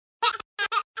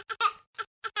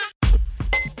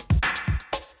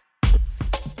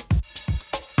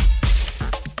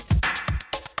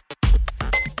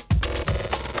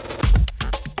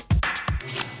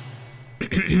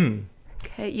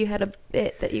Okay, you had a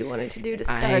bit that you wanted to do to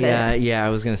start it. I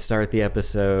was going to start the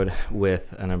episode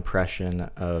with an impression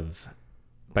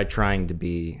by trying to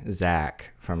be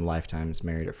Zach from Lifetime's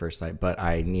Married at First Sight, but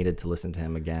I needed to listen to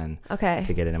him again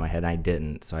to get it in my head, and I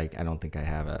didn't, so I don't think I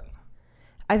have it.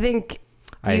 I think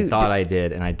I thought I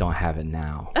did, and I don't have it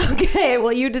now. Okay,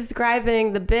 well, you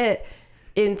describing the bit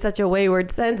in such a wayward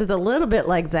sense is a little bit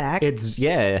like Zach.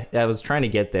 I was trying to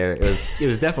get there. It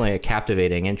was definitely a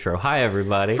captivating intro. Hi,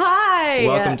 everybody. Hi.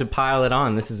 Welcome to Pile It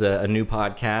On. This is a new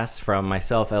podcast from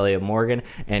myself, Elliot Morgan,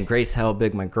 and Grace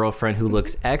Helbig, my girlfriend, who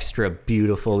looks extra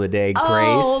beautiful today. Grace.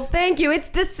 Oh, thank you. It's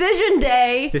Decision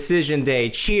Day. Decision Day.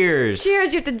 Cheers.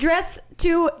 Cheers. You have to dress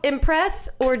to impress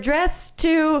or dress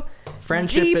to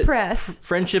depress.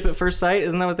 Friendship at first sight.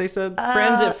 Isn't that what they said?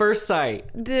 Friends at first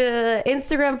sight.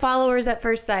 Instagram followers at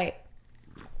first sight.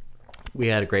 We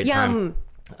had a great time.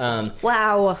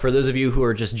 Wow. For those of you who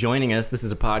are just joining us, this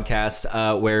is a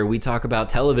podcast where we talk about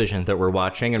television that we're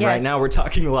watching. And right now we're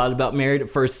talking a lot about Married at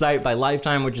First Sight by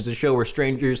Lifetime, which is a show where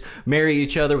strangers marry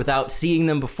each other without seeing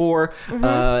them before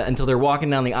until they're walking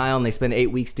down the aisle and they spend 8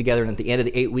 weeks together. And at the end of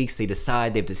the 8 weeks, they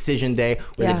have decision day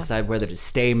where they decide whether to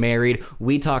stay married.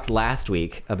 We talked last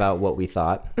week about what we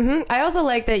thought. I also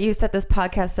like that you set this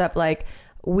podcast up like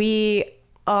we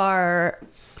are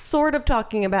sort of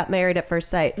talking about Married at First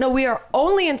Sight. No, we are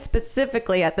only and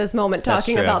specifically at this moment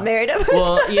talking about Married at First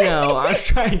Sight. Well, I was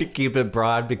trying to keep it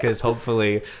broad because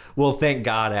hopefully, thank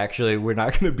God, actually, we're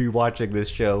not going to be watching this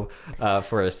show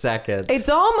for a second. It's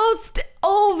almost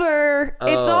over.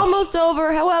 It's almost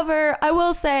over. However, I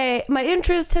will say my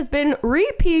interest has been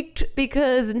re-piqued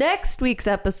because next week's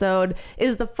episode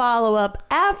is the follow-up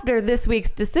after this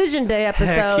week's Decision Day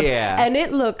episode. Heck yeah. And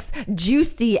it looks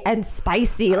juicy and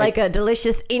spicy like a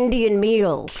delicious Indian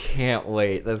meal. Can't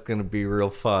wait. That's going to be real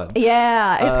fun.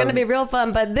 Yeah, it's going to be real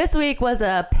fun. But this week was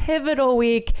a pivotal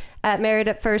week at Married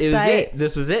at First Sight.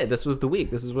 This was it. This was the week.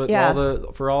 This is what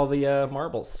all the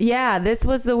marbles. Yeah, this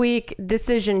was the week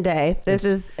Decision Day. This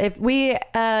is if we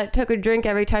took a drink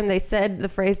every time they said the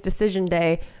phrase Decision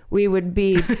Day, we would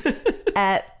be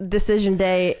at Decision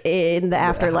Day in the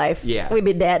afterlife. Yeah, we'd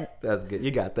be dead. That's good.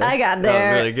 You got there. I got there.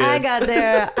 That was really good. I got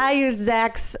there. I used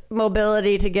Zach's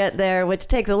mobility to get there, which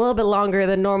takes a little bit longer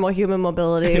than normal human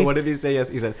mobility. What did he say? Yes,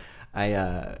 he said, I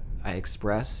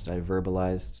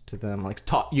verbalized to them, like,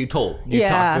 talked to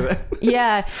them.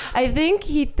 Yeah, I think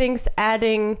he thinks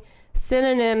adding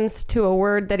synonyms to a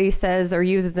word that he says or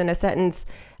uses in a sentence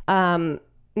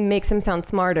makes him sound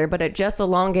smarter, but it just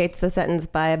elongates the sentence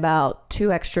by about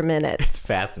 2 extra minutes. It's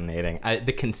fascinating.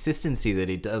 The consistency that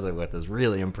he does it with is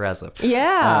really impressive.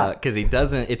 Yeah. Because he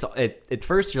doesn't, at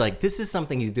first you're like, this is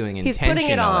something he's doing intentionally. He's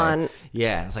putting it on.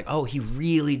 Yeah. It's like, oh, he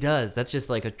really does. That's just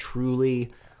like a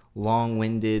truly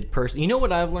long-winded person. You know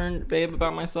what I've learned, babe,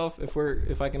 about myself,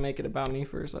 if I can make it about me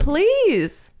for a second?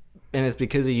 Please. And it's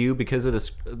because of you, because of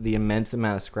the immense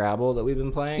amount of Scrabble that we've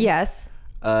been playing. Yes.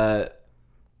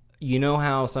 You know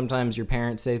how sometimes your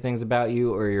parents say things about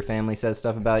you or your family says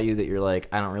stuff about you that you're like,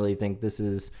 I don't really think this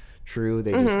is true.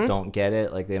 They just don't get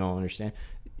it. Like, they don't understand.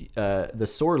 The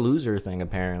sore loser thing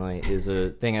apparently is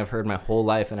a thing I've heard my whole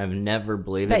life, and I've never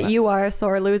believed it. That you are a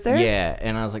sore loser? Yeah.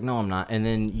 And I was like, no, I'm not. And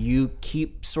then you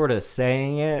keep sort of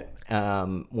saying it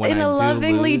when in a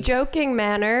lovingly lose. Joking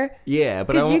manner. Yeah.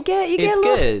 But because you get a little,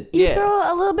 good. You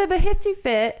throw a little bit of a hissy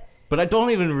fit. But I don't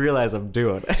even realize I'm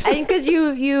doing it. Because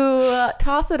you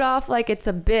toss it off like it's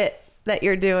a bit that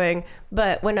you're doing.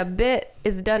 But when a bit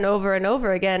is done over and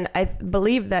over again, I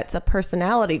believe that's a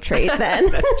personality trait then.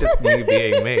 That's just me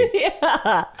being me.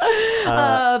 Yeah.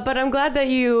 But I'm glad that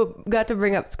you got to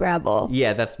bring up Scrabble.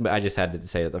 Yeah, I just had to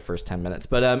say it the first 10 minutes.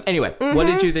 But anyway, what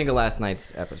did you think of last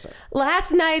night's episode?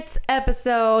 Last night's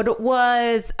episode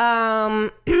was...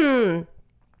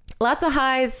 lots of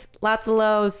highs, lots of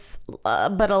lows,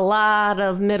 but a lot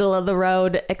of middle of the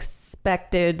road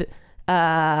expected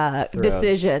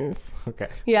decisions. Okay.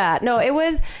 Yeah, no, it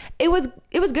was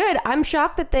good. I'm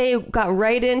shocked that they got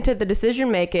right into the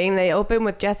decision making. They opened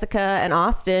with Jessica and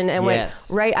Austin and went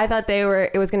right. I thought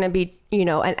it was going to be,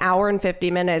 an hour and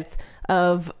 50 minutes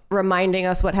of reminding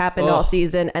us what happened all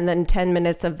season and then 10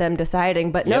 minutes of them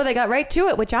deciding. But no, they got right to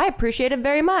it, which I appreciated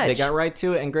very much. They got right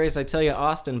to it. And Grace, I tell you,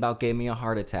 Austin about gave me a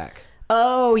heart attack.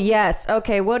 Oh, yes.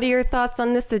 Okay, what are your thoughts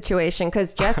on this situation?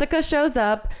 Because Jessica shows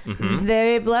up.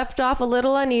 They've left off a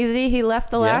little uneasy. He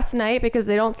left the last night because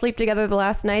they don't sleep together the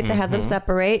last night. They had them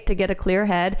separate to get a clear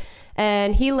head.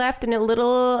 And he left in a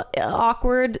little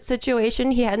awkward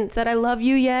situation. He hadn't said, I love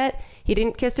you yet. He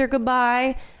didn't kiss her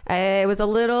goodbye. It was a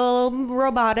little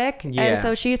robotic, and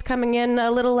so she's coming in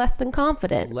a little less than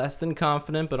confident. Less than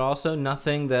confident, but also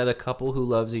nothing that a couple who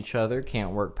loves each other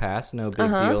can't work past. No big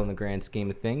deal in the grand scheme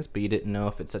of things, but you didn't know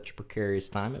if at such a precarious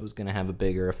time it was going to have a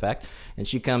bigger effect. And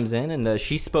she comes in, and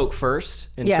she spoke first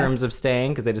in terms of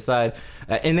staying, because they decide,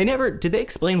 and they never, did they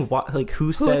explain what, like,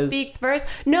 who speaks first?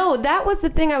 No, that was the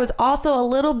thing I was also a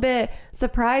little bit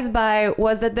surprised by,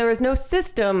 was that there was no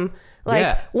system.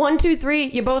 Like 1, 2, 3,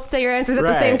 you both say your answers at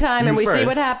the same time and we see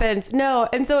what happens. No.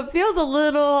 And so it feels a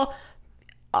little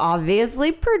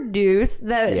obviously produced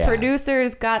that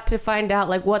producers got to find out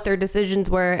like what their decisions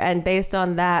were. And based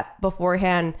on that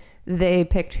beforehand, they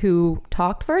picked who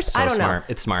talked first. I don't know.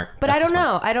 It's smart. But I don't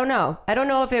know. I don't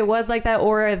know if it was like that,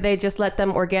 or they just let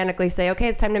them organically say, okay,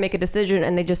 it's time to make a decision.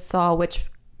 And they just saw which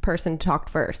person talked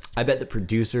first. I bet the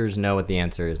producers know what the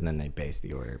answer is, and then they base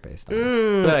the order based on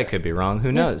it. But I could be wrong.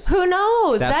 Who knows? Who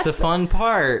knows? That's the fun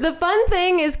part. The fun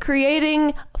thing is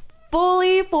creating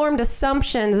fully formed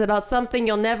assumptions about something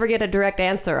you'll never get a direct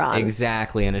answer on.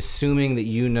 Exactly, and assuming that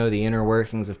you know the inner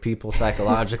workings of people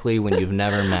psychologically when you've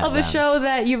never met them. Of a show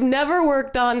that you've never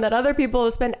worked on, that other people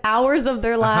have spent hours of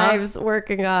their lives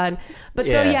working on. But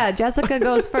so Jessica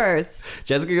goes first.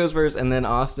 Jessica goes first, and then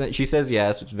Austin, she says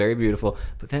yes, which is very beautiful,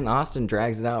 but then Austin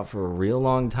drags it out for a real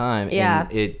long time. Yeah.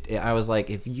 And I was like,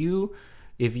 if you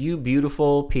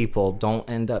beautiful people don't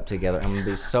end up together, I'm gonna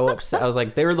be so upset. I was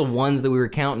like, they're the ones that we were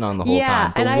counting on the whole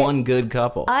time. The one good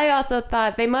couple. I also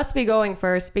thought they must be going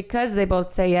first because they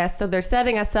both say yes. So they're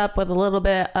setting us up with a little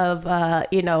bit of,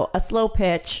 a slow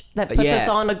pitch that puts us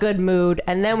on a good mood.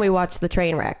 And then we watch the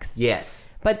train wrecks. Yes.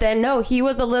 But then, no, he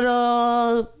was a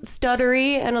little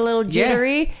stuttery and a little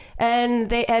jittery, and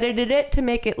they edited it to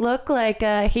make it look like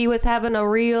he was having a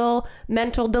real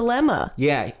mental dilemma.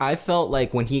 Yeah, I felt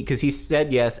like because he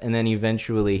said yes, and then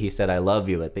eventually he said, I love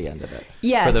you at the end of it.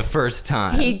 Yes. For the first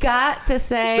time. He got to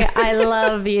say, I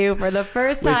love you for the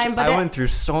first time. But I went through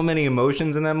so many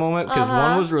emotions in that moment, because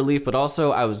one was relief, but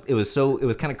also it was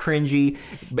kind of cringy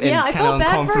and kind of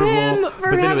uncomfortable.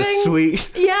 But then it was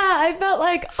sweet. Yeah, I felt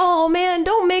like, oh man,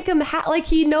 don't make him like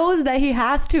he knows that he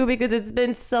has to, because it's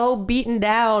been so beaten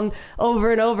down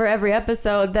over and over every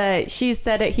episode that she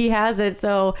said it, he hasn't,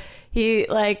 so he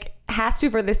like has to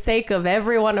for the sake of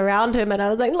everyone around him. And I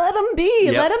was like, let him be.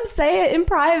 Let him say it in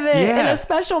private in a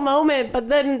special moment. But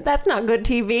then that's not good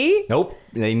TV. Nope.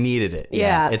 They needed it.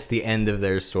 Yeah. It's the end of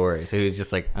their story. So he was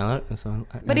just like,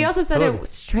 but he also said it was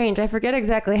strange. I forget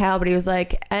exactly how, but he was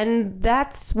like, and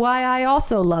that's why I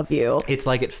also love you. It's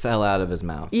like it fell out of his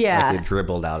mouth. Yeah. Like it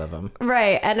dribbled out of him.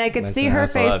 Right. And I could see her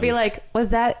face be like,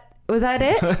 was that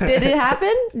it? Did it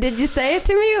happen? Did you say it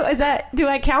to me? Do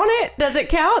I count it? Does it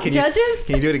count? Judges?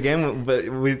 Can you do it again, but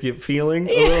with your feeling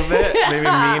a little bit? Maybe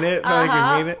mean it, so I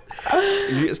can mean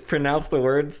it. You just pronounce the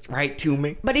words right to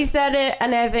me. But he said it,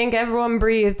 and I think everyone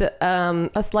breathed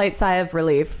a slight sigh of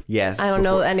relief. Yes. I don't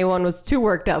know anyone was too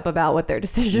worked up about what their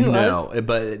decision was. No,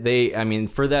 but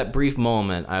for that brief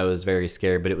moment, I was very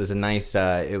scared, but it was a nice,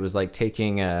 it was like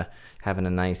having a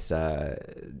nice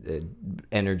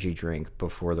energy drink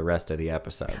before the rest of the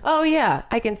episode. Oh yeah,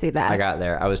 I can see that. I got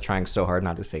there. I was trying so hard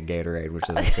not to say Gatorade, which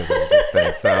is because of the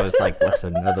thing. So I was like, what's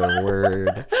another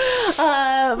word?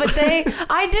 But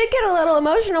I did get a little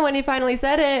emotional when he finally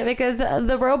said it, because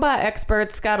the robot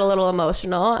experts got a little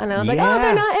emotional, and I was like, oh,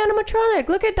 they're not animatronic.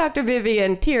 Look at Dr.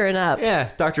 Vivian tearing up.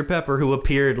 Yeah, Dr. Pepper, who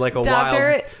appeared like a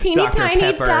wild teeny Dr. tiny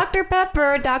Pepper. Dr.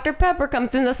 Pepper. Dr. Pepper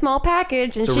comes in the small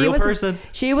package, and it's a real person.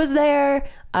 She was there.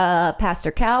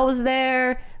 Pastor Cal was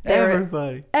there.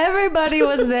 Everybody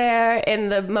was there in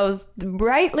the most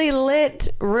brightly lit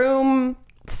room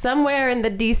somewhere in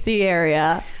the DC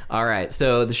area. All right,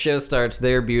 so the show starts.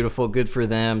 They're beautiful. Good for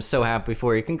them. So happy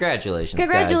for you. Congratulations,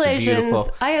 guys.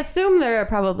 I assume they're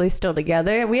probably still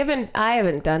together. I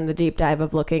haven't done the deep dive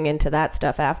of looking into that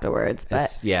stuff afterwards.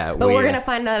 But we're gonna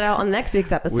find that out on next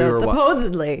week's episode.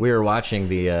 Supposedly, we were watching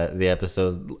the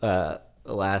episode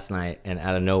last night, and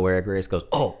out of nowhere, Grace goes,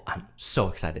 "Oh, I'm so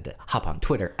excited to hop on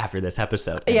Twitter after this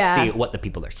episode and see what the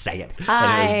people are saying."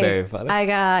 And it was very funny.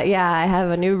 I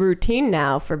have a new routine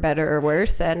now, for better or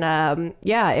worse, and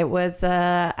it was.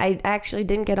 I actually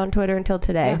didn't get on Twitter until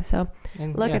today, so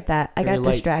look at that. I got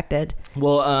distracted.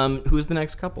 Well, who's the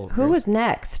next couple? Who was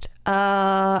next?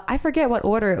 I forget what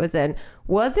order it was in.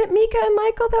 Was it Mika and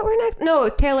Michael that were next? No, it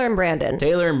was Taylor and Brandon.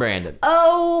 Taylor and Brandon.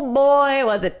 Oh boy,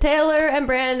 was it Taylor and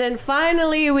Brandon.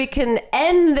 Finally, we can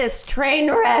end this train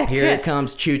wreck. Here it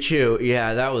comes, choo choo.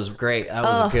 Yeah, that was great. That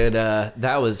was a good,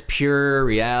 that was pure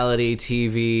reality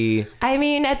TV. I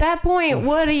mean, at that point,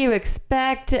 what do you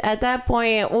expect? At that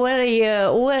point, what do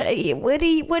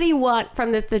you want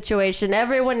from this situation?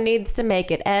 Everyone needs to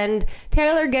make it end.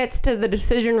 Taylor gets to the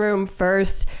decision room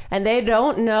first, and they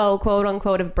don't know, quote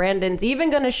unquote, if Brandon's even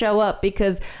going to show up,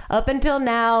 because up until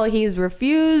now he's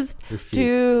refused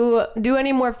to do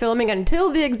any more filming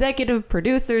until the executive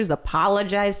producers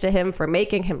apologize to him for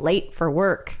making him late for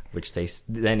work, which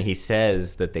then he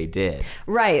says that they did.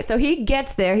 Right. So he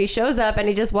gets there, he shows up, and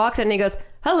he just walks in and he goes,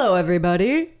 "Hello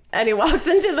everybody," and he walks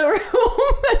into the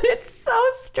room, and it's so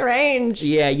strange.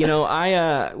 Yeah, you know, I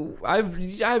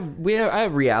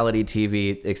have reality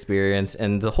TV experience,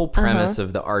 and the whole premise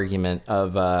of the argument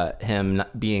of him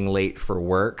being late for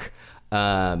work,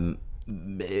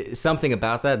 something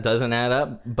about that doesn't add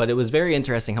up. But it was very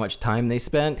interesting how much time they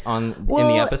spent in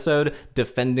the episode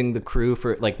defending the crew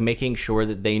for like making sure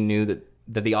that they knew that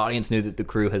the audience knew that the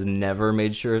crew has never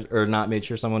made sure or not made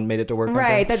sure someone made it to work.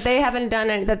 Right, that they haven't done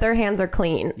it, that their hands are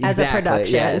clean as a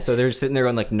production. Yeah, so they're sitting there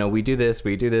going like, no, we do this,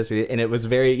 and it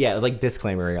was it was like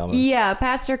disclaimer-y almost. Yeah,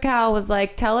 Pastor Cal was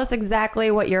like, tell us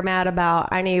exactly what you're mad about.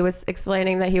 And he was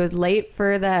explaining that he was late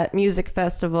for that music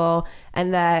festival,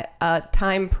 and that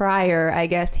time prior, I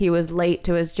guess he was late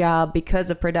to his job because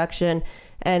of production.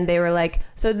 And they were like,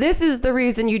 so this is the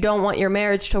reason you don't want your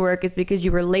marriage to work, is because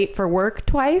you were late for work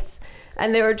twice.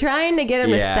 And they were trying to get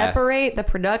him to separate the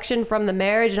production from the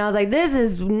marriage. And I was like, this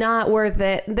is not worth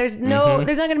it. There's not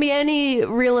going to be any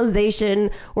realization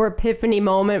or epiphany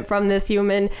moment from this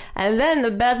human. And then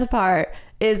the best part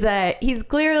is that he's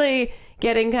clearly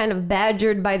getting kind of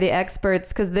badgered by the experts,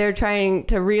 because they're trying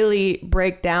to really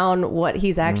break down what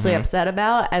he's actually upset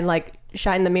about and like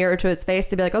shine the mirror to his face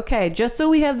to be like, okay, just so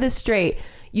we have this straight,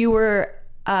 you were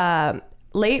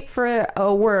late for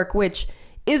a work, which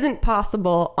isn't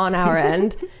possible on our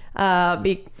end. And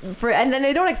then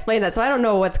they don't explain that, so I don't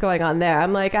know what's going on there.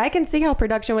 I'm like, I can see how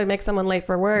production would make someone late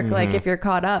for work, like if you're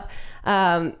caught up.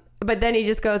 But then he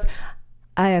just goes,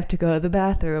 I have to go to the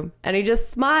bathroom. And he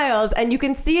just smiles, and you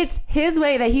can see it's his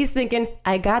way that he's thinking,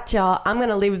 I got y'all, I'm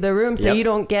gonna leave the room so you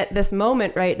don't get this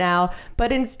moment right now.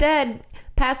 But instead,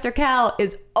 Pastor Cal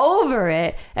is over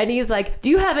it, and he's like, do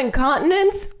you have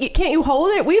incontinence? Can't you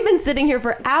hold it? We've been sitting here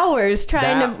for hours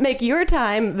trying to make your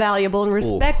time valuable and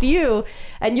respect you,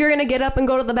 and you're gonna get up and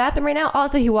go to the bathroom right now?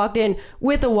 Also, he walked in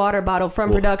with a water bottle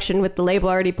from production with the label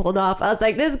already pulled off. I was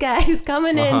like, this guy is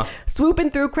coming in,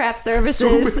 swooping through craft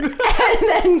services and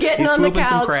then getting on the couch. He's swooping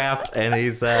some craft, and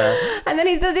he's and then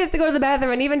he says he has to go to the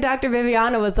bathroom, and even Dr.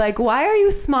 Viviana was like, why are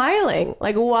you smiling?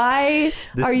 Like, why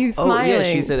are you smiling? Oh yeah,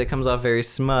 she said it comes off very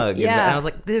smug. Yeah. And I was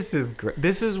like, this is great.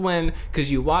 This is when,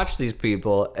 because you watch these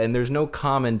people and there's no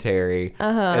commentary,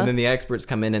 and then the experts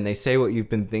come in and they say what you've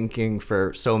been thinking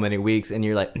for so many weeks, and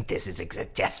you're like, this is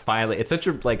just finally. It's such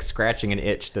a like scratching an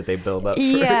itch that they build up.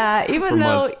 Even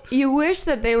though you wish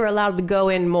that they were allowed to go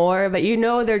in more, but you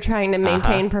know they're trying to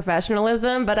maintain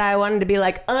professionalism. But I wanted to be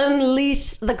like,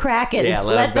 unleash the Krakens,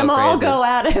 let them all go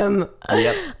at him.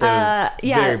 Yep, it was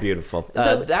very beautiful.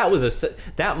 So that was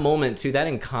that moment too. That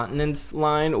incontinence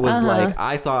line was like,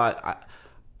 I thought,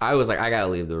 I was like, I gotta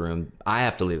leave the room. I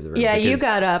have to leave the room. Yeah, you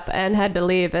got up and had to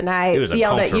leave, and I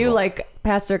yelled at you like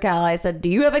Pastor Cal. I said, do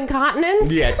you have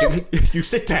incontinence? Yeah, you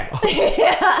sit down.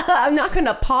 I'm not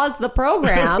gonna pause the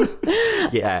program.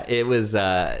 Yeah, it was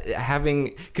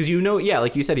because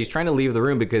like you said, he's trying to leave the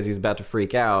room because he's about to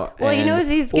freak out. Well, he knows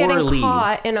he's getting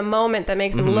caught in a moment that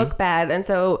makes him look bad, and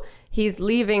so he's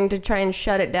leaving to try and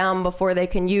shut it down before they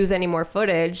can use any more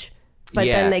footage. But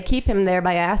then they keep him there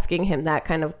by asking him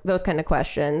those kind of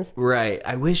questions. Right.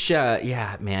 I wish,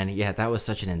 that was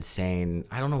such an insane,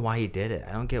 I don't know why he did it.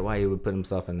 I don't get why he would put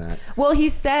himself in that. Well, he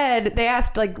said, they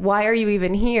asked, like, why are you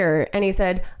even here? And he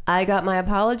said, I got my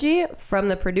apology from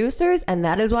the producers, and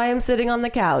that is why I'm sitting on the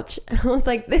couch. I was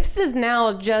like, this is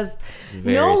now just,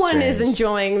 no one is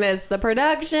enjoying this. The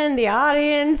production, the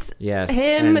audience,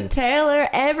 him, Taylor,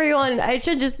 everyone. I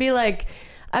should just be like,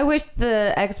 I wish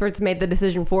the experts made the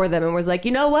decision for them and was like,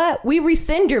 you know what? We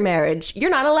rescind your marriage. You're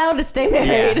not allowed to stay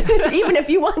married, even if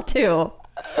you want to.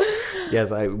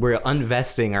 Yes, we're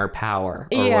unvesting our power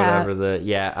or whatever. The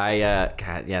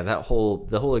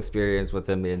whole experience with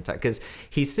him, because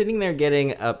he's sitting there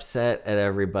getting upset at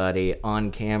everybody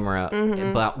on camera,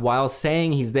 but while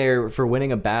saying he's there for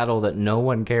winning a battle that no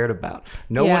one cared about.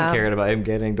 No one cared about him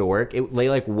getting to work. They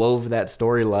like wove that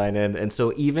storyline in, and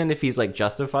so even if he's like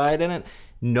justified in it,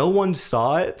 no one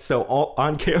saw it, so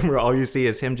on camera all you see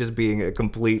is him just being a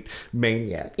complete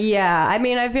maniac. Yeah, I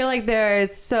mean, I feel like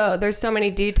there's so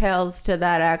many details to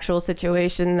that actual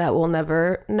situation that we'll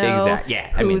never know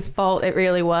whose fault it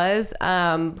really was.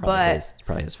 It's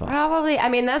probably his fault. Probably. I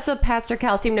mean, that's what Pastor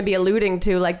Cal seemed to be alluding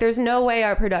to. Like, there's no way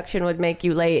our production would make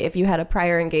you late if you had a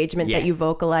prior engagement that you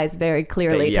vocalized very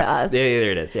clearly to us. Yeah,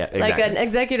 there it is. Yeah, exactly. Like, an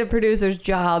executive producer's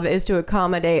job is to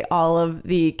accommodate all of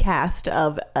the cast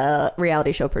of a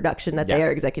reality show production that they are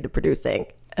executive producing.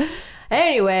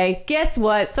 Anyway, guess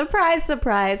what? Surprise,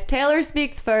 surprise. Taylor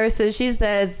speaks first, and she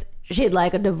says she'd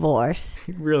like a divorce.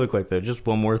 Really quick, though, just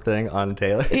one more thing on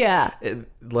Taylor. Yeah.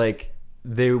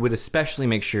 They would especially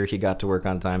make sure he got to work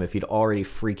on time if he'd already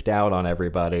freaked out on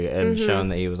everybody and shown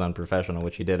that he was unprofessional,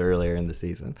 which he did earlier in the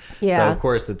season. Yeah. So, of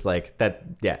course, it's like that,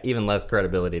 even less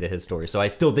credibility to his story. So I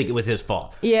still think it was his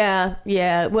fault. Yeah.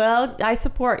 Well, I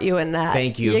support you in that.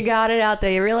 Thank you. You got it out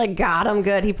there. You really got him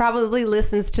good. He probably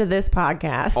listens to this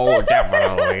podcast. Oh,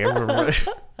 definitely.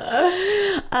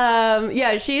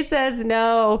 She says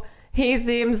no. He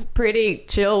seems pretty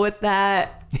chill with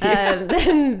that.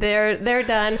 Then they're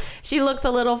done. She looks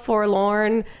a little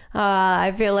forlorn.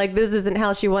 I feel like this isn't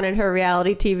how she wanted her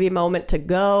reality TV moment to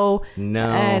go. No.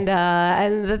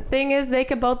 And the thing is, they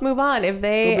could both move on if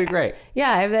they. It'll be great.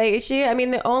 Yeah, I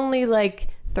mean, the only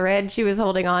thread she was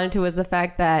holding on to was the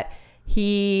fact that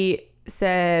he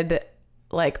said,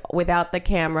 without the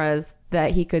cameras,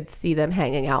 that he could see them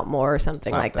hanging out more or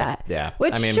something like that. Yeah.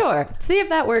 Which, sure. See if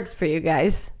that works for you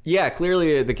guys. Yeah,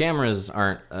 clearly the cameras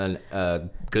aren't a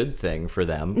good thing for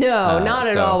them. No, not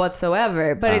at all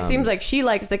whatsoever. But it seems like she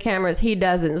likes the cameras, he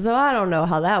doesn't. So I don't know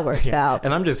how that works out.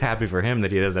 And I'm just happy for him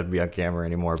that he doesn't have to be on camera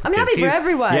anymore. I'm happy for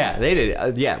everyone. Yeah, they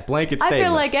did. Blanket statement. I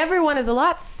feel like everyone is a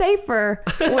lot safer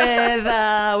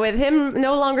with him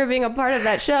no longer being a part of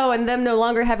that show and them no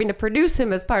longer having to produce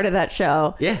him as part of that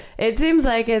show. Yeah. It seems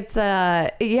like it's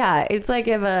it's like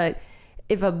if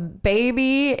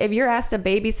you're asked to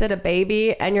babysit a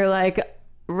baby and you're like,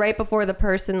 right before the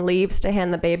person leaves to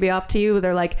hand the baby off to you,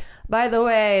 they're like, by the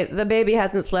way, the baby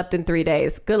hasn't slept in 3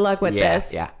 days. Good luck with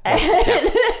this. Yeah. And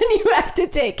you have to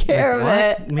take care of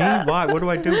it. Me? Why? What do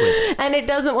I do with it? And it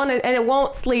doesn't want to, and it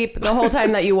won't sleep the whole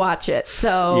time that you watch it.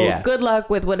 So good luck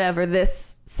with whatever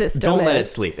this system Don't is. let it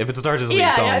sleep. If it starts to sleep,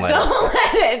 don't let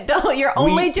it. Don't. Your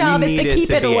only job is to keep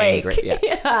it awake. Angry.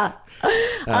 Yeah.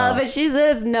 But she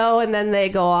says no, and then they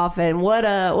go off, and what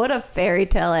a fairy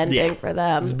tale ending for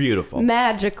them. It's beautiful,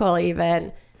 magical,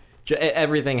 even.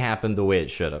 Everything happened the way it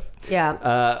should have.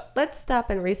 Yeah. Let's stop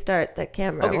and restart the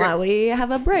camera while we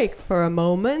have a break for a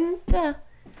moment.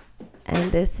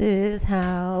 And this is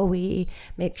how we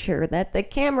make sure that the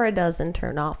camera doesn't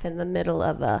turn off in the middle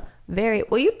of a very...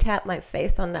 Will you tap my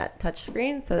face on that touch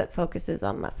screen so that focuses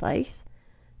on my face?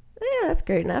 Yeah, that's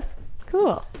great enough.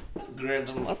 Cool. That's good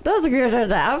enough. That's good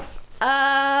enough.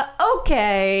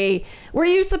 Okay. Were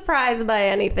you surprised by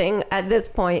anything at this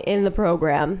point in the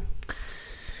program?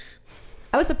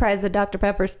 I was surprised that Dr.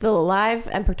 Pepper's still alive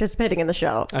and participating in the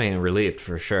show. I mean, relieved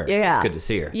for sure. Yeah. It's good to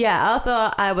see her. Yeah. Also,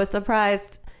 I was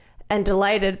surprised and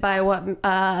delighted by what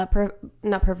Dr.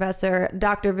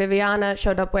 Viviana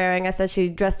showed up wearing. I said she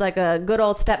dressed like a good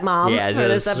old stepmom for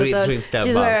this episode. Sweet stepmom.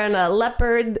 She's wearing a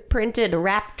leopard printed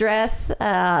wrap dress.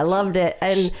 I loved it.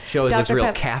 And she always looks real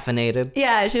caffeinated.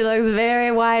 Yeah, she looks very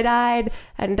wide-eyed.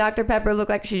 And Dr. Pepper looked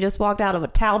like she just walked out of a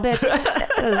Talbot's.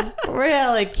 It was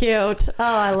really cute. Oh,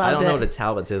 I loved it. I don't know what a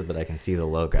Talbot's is, but I can see the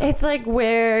logo. It's like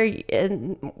where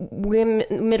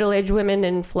middle-aged women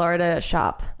in Florida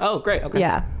shop. Oh, great. Okay.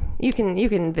 Yeah. You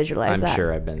can visualize that. I'm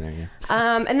sure I've been there, yeah.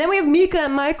 And then we have Mika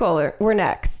and Michael. We're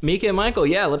next. Mika and Michael,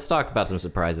 yeah. Let's talk about some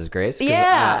surprises, Grace.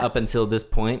 Yeah. Up until this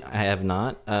point, I had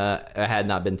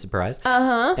not been surprised.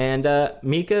 Uh-huh. And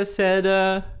Mika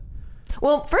said...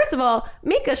 Well, first of all,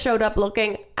 Mika showed up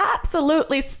looking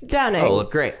absolutely stunning. Oh,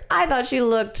 looked great. I thought she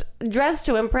looked dressed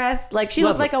to impress. Like, she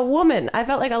looked like a woman. I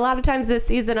felt like a lot of times this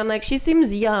season, I'm like, she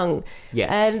seems young.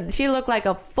 Yes. And she looked like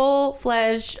a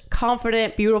full-fledged,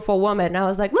 confident, beautiful woman. And I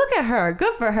was like, look at her.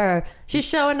 Good for her. She's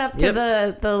showing up to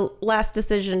the last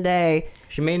decision day.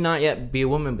 She may not yet be a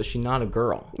woman, but she's not a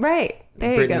girl. Right.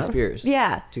 There you go. Britney Spears.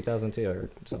 Yeah. 2002 or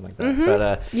something like that. Mm-hmm.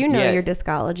 But you know your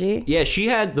discology. Yeah, she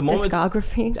had the moments.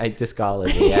 Discography.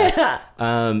 Discology, yeah.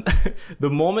 The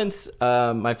moments,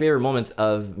 my favorite moments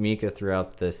of Mika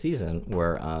throughout the season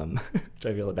were, which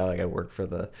I feel now like I work for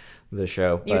the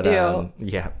show. You do.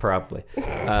 Yeah, probably.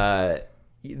 My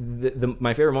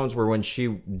favorite moments were when she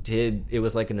did, it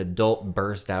was like an adult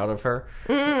burst out of her,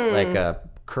 like a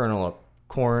kernel of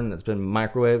corn that's been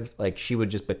microwaved, like she would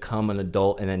just become an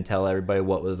adult and then tell everybody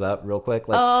what was up real quick.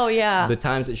 Like, oh yeah, the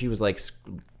times that she was like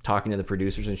talking to the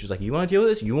producers and she was like, "You want to deal with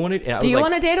this? You want it?" Do you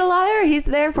want to date a liar? He's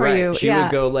there for you. She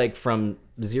would go like from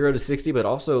 0 to 60, but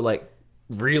also like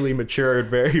really matured,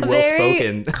 very well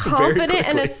spoken, confident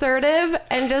and assertive,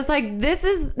 and just like, this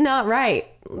is not right.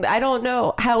 I don't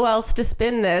know how else to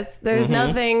spin this. There's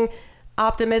nothing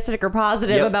optimistic or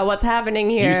positive about what's happening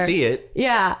here. You see it.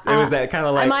 Yeah. It was that kind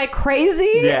of like, am I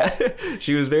crazy? Yeah.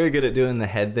 She was very good at doing the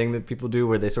head thing that people do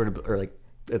where they sort of, or like,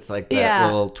 it's like that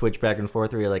little twitch back and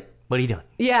forth where you're like, what are you doing?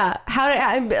 Yeah.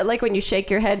 Like when you shake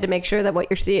your head to make sure that what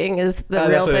you're seeing is the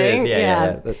real thing.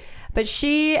 Yeah. But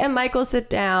she and Michael sit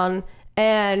down,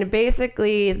 and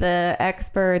basically the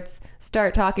experts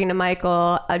start talking to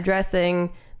Michael,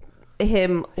 addressing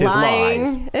his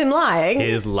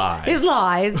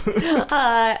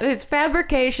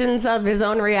fabrications of his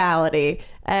own reality.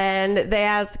 And they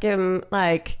ask him,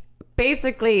 like,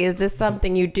 basically, is this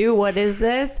something you do? What is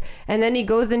this? And then he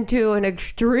goes into an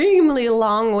extremely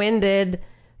long-winded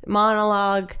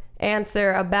monologue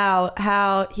answer about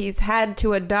how he's had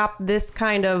to adopt this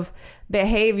kind of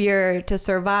behavior to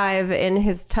survive in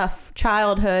his tough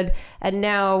childhood, and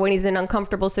now when he's in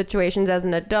uncomfortable situations as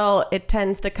an adult, it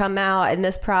tends to come out, and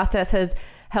this process has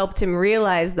helped him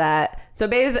realize that. So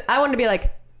basically, I want to be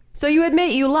like, so you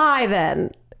admit you lie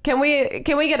then? Can we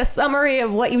get a summary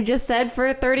of what you just said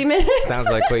for 30 minutes? Sounds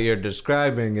like what you're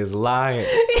describing is lying. Yeah,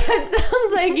 it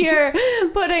sounds like you're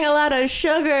putting a lot of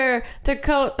sugar to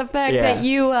coat the fact that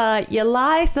you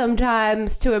lie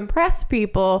sometimes to impress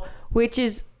people, which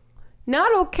is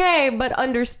not okay, but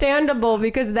understandable,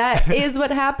 because that is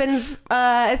what happens,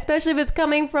 especially if it's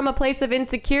coming from a place of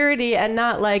insecurity and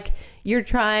not like you're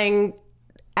trying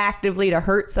actively to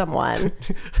hurt someone.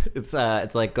 It's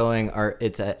like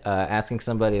asking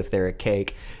somebody if they're a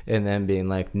cake and then being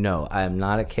like, no, I'm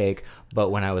not a cake,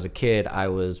 but when I was a kid I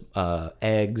was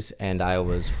eggs and I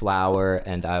was flour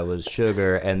and I was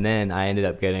sugar, and then I ended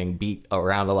up getting beat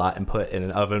around a lot and put in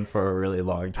an oven for a really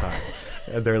long time.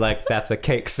 And they're like, that's a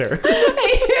cake, sir.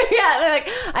 Yeah, they're like,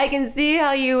 I can see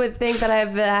how you would think that I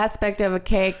have the aspect of a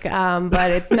cake,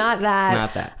 but it's not that.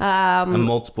 It's not that.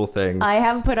 Multiple things. I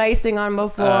have put icing on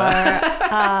before.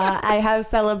 I have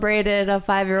celebrated a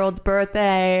 5-year-old's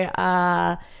birthday.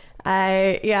 I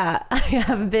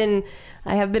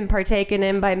have been partaken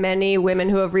in by many women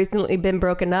who have recently been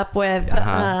broken up with.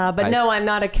 No, I'm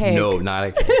not a cake. No, not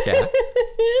a cake. Yeah.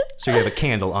 So you have a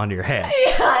candle on your head.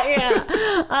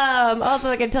 Yeah.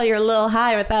 Also, I can tell you're a little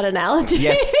high with that analogy.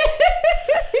 Yes.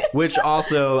 Which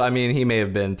also, I mean, he may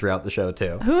have been throughout the show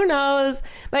too. Who knows?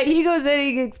 But he goes in,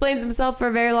 he explains himself for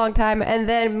a very long time, and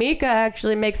then Mika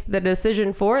actually makes the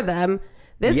decision for them.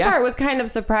 This part was kind of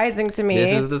surprising to me.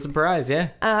 This was the surprise, yeah.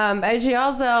 And she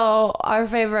also, our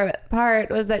favorite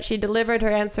part was that she delivered her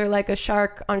answer like a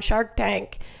shark on Shark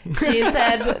Tank. She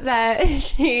said that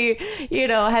she,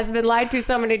 has been lied to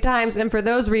so many times, and for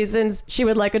those reasons, she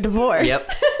would like a divorce. Yep.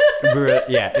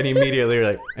 Yeah, and immediately you're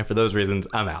like, and for those reasons,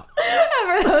 I'm out.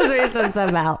 For those reasons,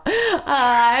 I'm out.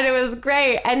 And it was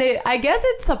great. And I guess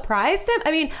it surprised him.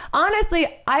 I mean, honestly,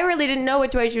 I really didn't know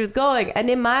which way she was going. And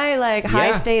in my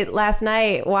high state last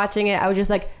night watching it, I was just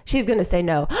like, she's going to say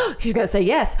no. She's going to say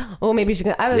yes. Oh, maybe she's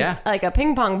going to. I was like a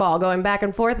ping pong ball going back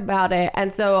and forth about it.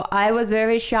 And so I was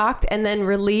very shocked and then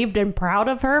relieved and proud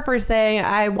of her for saying,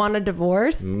 I want a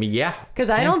divorce. Yeah. Because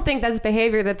I don't think that's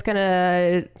behavior that's going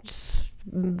to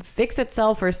fix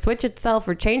itself or switch itself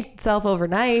or change itself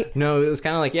overnight. No, it was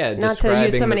kind of like, not to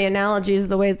use so many analogies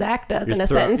the way Zach does in a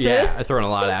sentence. Yeah, I'm throwing a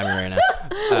lot at me right now.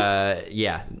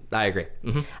 Yeah, I agree.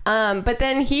 Mm-hmm. But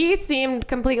then he seemed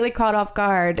completely caught off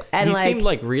guard, and he seemed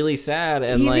like really sad,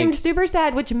 and he seemed super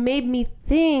sad, which made me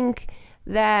think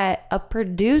that a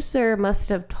producer must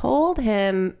have told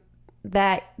him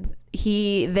that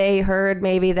they heard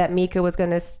maybe that Mika was going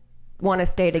to want to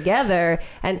stay together,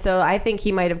 and so I think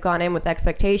he might have gone in with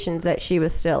expectations that she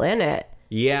was still in it.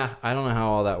 Yeah, I don't know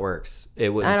how all that works. It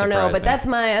wouldn't. I don't know, but me. that's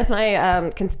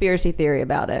my conspiracy theory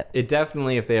about it. It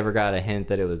definitely, if they ever got a hint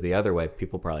that it was the other way,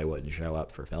 people probably wouldn't show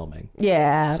up for filming.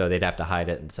 Yeah. So they'd have to hide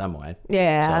it in some way.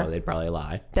 Yeah. So they'd probably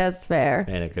lie. That's fair.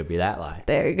 And it could be that lie.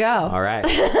 There you go. All right.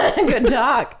 Good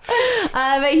talk.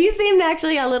 But he seemed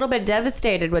actually a little bit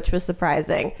devastated, which was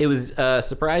surprising. It was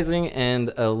surprising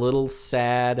and a little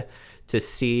sad to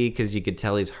see, because you could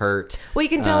tell he's hurt. Well, you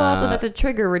can tell also that's a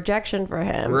trigger rejection for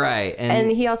him. Right.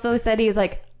 And he also said his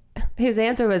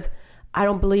answer was, I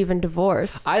don't believe in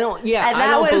divorce. I don't believe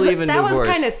in divorce. That was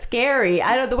kind of scary.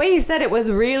 The way he said it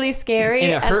was really scary.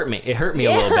 And it hurt me. It hurt me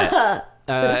a little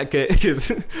bit.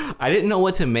 Because I didn't know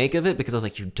what to make of it, because I was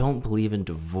like, you don't believe in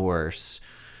divorce.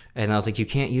 And I was like, you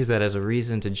can't use that as a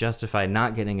reason to justify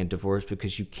not getting a divorce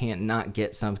because you can't not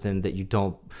get something that you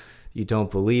don't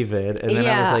believe in. And then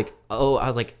I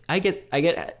was like, I get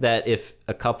that if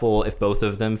both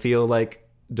of them feel like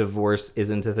divorce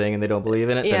isn't a thing and they don't believe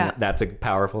in it, then that's a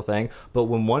powerful thing. But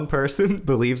when one person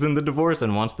believes in the divorce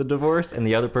and wants the divorce and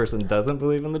the other person doesn't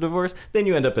believe in the divorce, then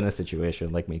you end up in a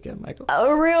situation like Mika and Michael.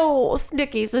 A real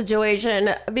sticky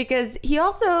situation, because he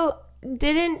also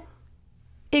didn't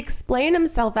explain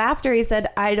himself after he said,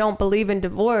 I don't believe in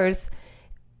divorce.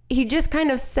 He just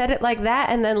kind of said it like that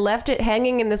and then left it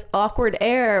hanging in this awkward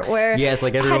air where... Yes,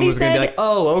 like everyone was going to be like,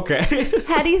 oh, okay.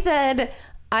 Had he said,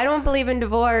 I don't believe in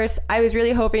divorce, I was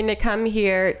really hoping to come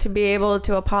here to be able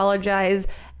to apologize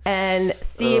and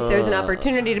see if there's an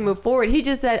opportunity to move forward. He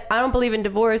just said, I don't believe in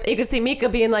divorce. And you could see Mika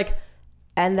being like,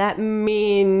 and that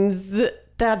means... ...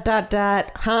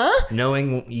 huh?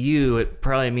 Knowing you, it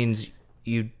probably means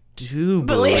you do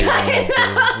believe in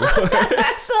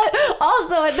divorce.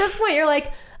 Also, at this point, you're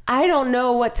like, I don't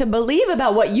know what to believe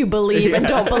about what you believe and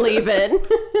don't believe in.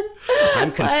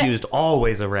 I'm confused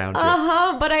always around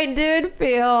you. But I did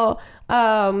feel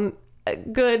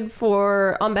good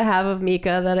on behalf of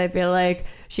Mika, that I feel like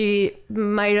she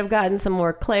might have gotten some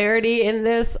more clarity in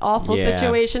this awful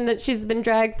situation that she's been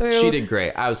dragged through. She did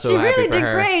great. I was so happy for her. She really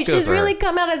did great. She's really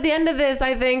come out at the end of this,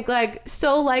 I think, like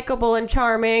so likable and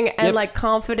charming and like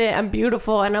confident and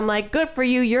beautiful. And I'm like, good for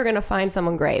you. You're going to find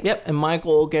someone great. Yep. And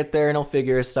Michael will get there and he'll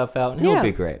figure his stuff out and he'll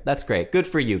be great. That's great. Good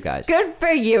for you guys. Good for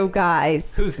you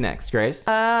guys. Who's next, Grace?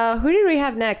 Who did we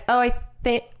have next? Oh,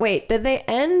 wait, did they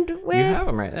end with... You have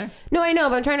them right there. No, I know,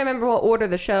 but I'm trying to remember what order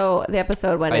the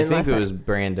episode went in. I think it was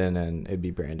Brandon and... It'd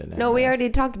be Brandon. No, we already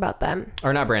talked about them.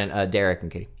 Or not Brandon, Derek and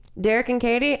Katie. Derek and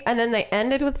Katie? And then they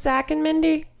ended with Zach and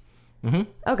Mindy? Mm-hmm.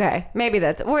 Okay, maybe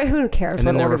that's... Who cares? And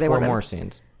then there were 4 more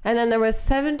scenes. And then there was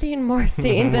 17 more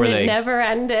scenes and it never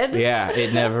ended. Yeah,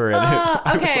 it never ended.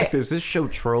 I was like, is this show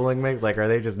trolling me? Like, are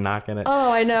they just knocking it?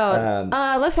 Oh, I know.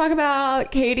 Let's talk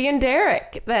about Katie and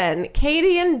Derek then.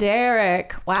 Katie and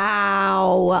Derek.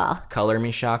 Wow. Color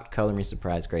me shocked, color me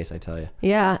surprised, Grace, I tell you.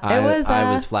 Yeah, I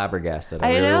was flabbergasted.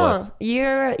 I really was.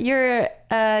 Your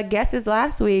guesses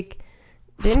last week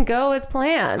didn't go as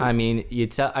planned. I mean, you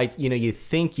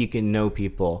think you can know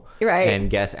people and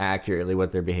guess accurately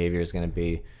what their behavior is going to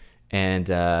be, and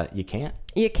you can't.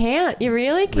 You can't. You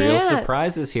really can't. Real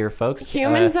surprises here, folks.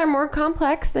 Humans are more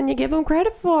complex than you give them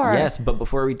credit for. Yes, but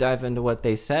before we dive into what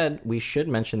they said, we should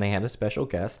mention they had a special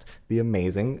guest, the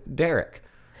amazing Derek.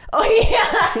 Oh, yeah.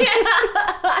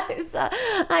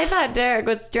 I thought Derek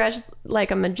was dressed like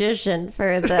a magician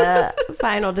for the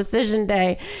final decision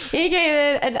day. He came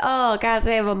in and,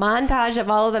 they have a montage of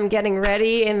all of them getting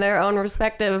ready in their own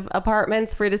respective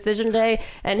apartments for decision day.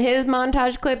 And his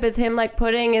montage clip is him like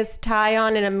putting his tie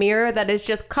on in a mirror that is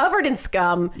just covered in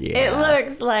scum. Yeah. It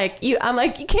looks like I'm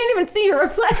like, you can't even see your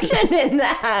reflection in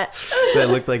that. So it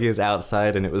looked like he was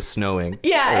outside and it was snowing.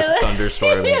 Yeah. It was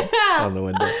thunderstorming on the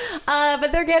window.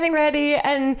 But they're getting ready,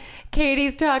 and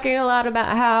Katie's talking a lot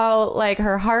about how like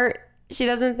her heart, she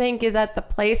doesn't think is at the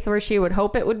place where she would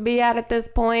hope it would be at this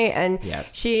point. And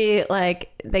she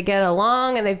they get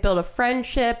along and they've built a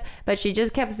friendship, but she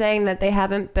just kept saying that they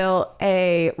haven't built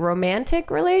a romantic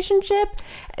relationship.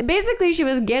 Basically, she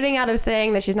was getting out of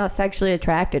saying that she's not sexually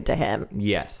attracted to him.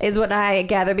 Yes. Is what I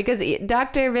gather, because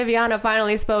Dr. Viviana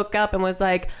finally spoke up and was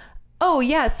like, oh,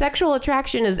 yeah, sexual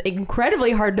attraction is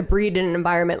incredibly hard to breed in an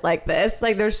environment like this.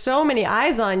 Like, there's so many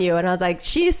eyes on you. And I was like,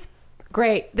 she's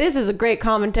great. This is a great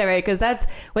commentary, because that's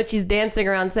what she's dancing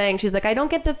around saying. She's like, I don't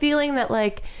get the feeling that,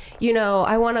 like,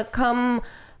 I want to come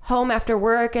home after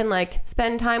work and, like,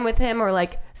 spend time with him, or,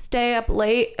 like, stay up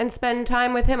late and spend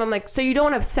time with him. I'm like, so you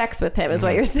don't have sex with him is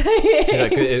what you're saying.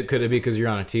 Could it be because you're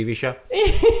on a TV show?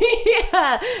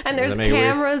 Yeah. And there's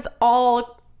cameras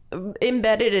all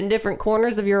embedded in different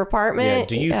corners of your apartment. Yeah.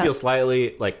 Do you feel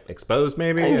slightly like exposed,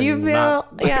 maybe? Do you feel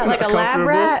like a lab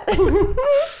rat?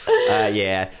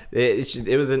 Yeah.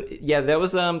 It was that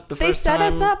was the first time they set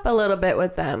us up a little bit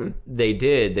with them. They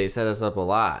did. They set us up a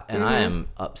lot, and I am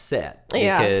upset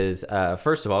because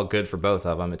first of all, good for both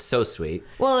of them. It's so sweet.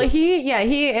 Well, he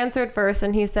answered first,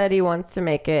 and he said he wants to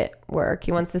make it work.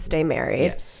 He wants to stay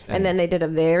married. Yes. And then they did a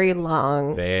very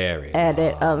long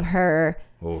edit of her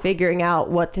figuring out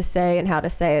what to say and how to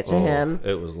say it to him.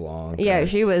 It was long. Yeah,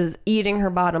 she was eating her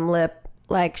bottom lip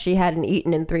like she hadn't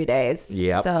eaten in 3 days.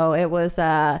 Yep. So it was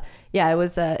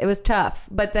it was tough.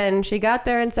 But then she got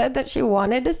there and said that she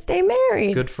wanted to stay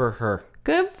married. Good for her.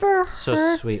 Good for her. So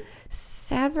sweet.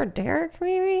 Sad for Derek,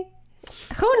 maybe.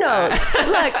 Who knows?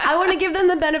 Look, I want to give them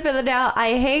the benefit of the doubt.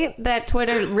 I hate that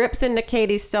Twitter rips into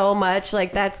Katie so much.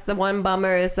 Like, that's the one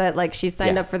bummer, is that, like, she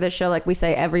signed up for this show, like we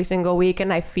say, every single week.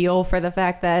 And I feel for the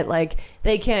fact that, like,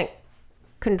 they can't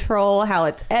control how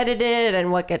it's edited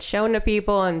and what gets shown to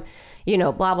people and, you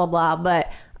know, blah, blah, blah.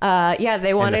 But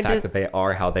they wanted and the fact that they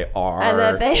are how they are. And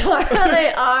that they are how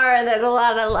they are. And there's a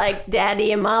lot of, like,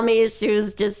 daddy and mommy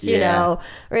issues just, you know,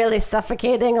 really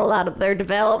suffocating a lot of their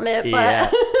development.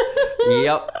 But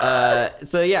Yep.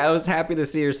 So yeah, I was happy to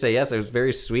see her say yes. It was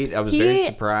very sweet. I was very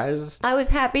surprised. I was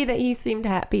happy that he seemed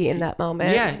happy in that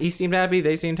moment. Yeah, he seemed happy.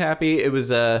 They seemed happy. It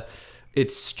was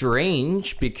it's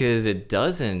strange because it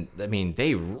doesn't. I mean,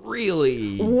 they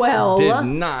really did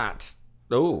not.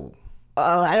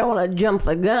 I don't want to jump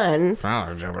the gun.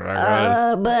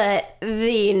 But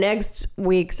the next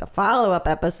week's follow-up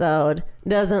episode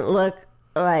doesn't look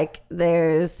like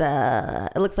there's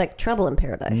it looks like Trouble in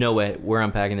Paradise. No way. We're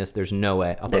unpacking this. There's no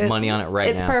way. I'll put money on it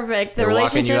right now. It's perfect. They're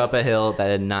walking you up a hill. That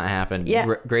did not happen.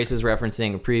 Yeah. Grace is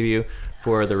referencing a preview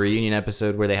for the reunion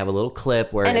episode where they have a little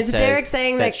clip where it says Derek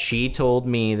saying that she told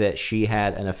me that she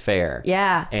had an affair.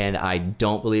 Yeah. And I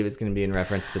don't believe it's going to be in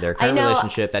reference to their current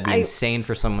relationship. That'd be insane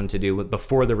for someone to do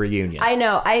before the reunion. I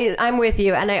know. I'm with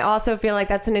you. And I also feel like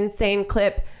that's an insane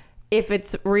clip if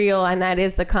it's real and that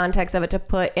is the context of it to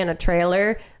put in a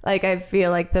trailer. Like, I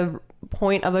feel like the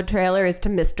point of a trailer is to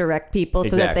misdirect people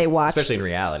so that they watch. Especially in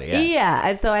reality, Yeah,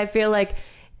 and so I feel like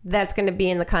that's going to be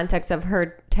in the context of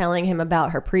her telling him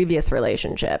about her previous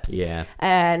relationships. Yeah.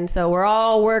 And so we're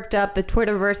all worked up. The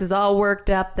Twitterverse is all worked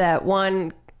up that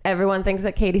everyone thinks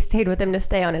that Katie stayed with him to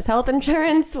stay on his health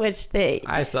insurance, which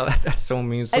I saw that. That's so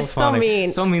mean, so it's funny. So mean.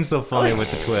 So mean, so funny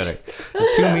with the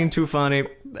Twitter. Too mean, too funny.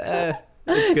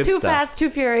 It's good too stuff. Fast,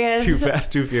 too furious. Too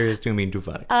fast, too furious, too mean, too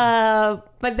funny.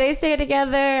 But they stay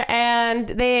together, and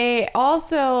they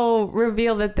also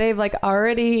reveal that they've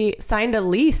already signed a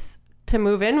lease to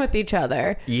move in with each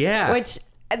other. Yeah. Which,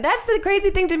 that's the crazy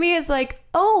thing to me, is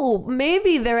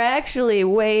maybe they're actually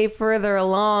way further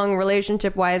along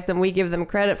relationship-wise than we give them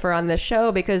credit for on this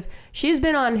show, because she's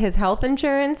been on his health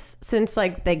insurance since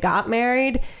they got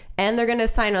married, and they're gonna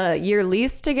sign a year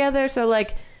lease together. So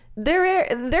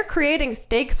they're creating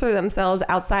stakes for themselves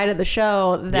outside of the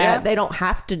show that they don't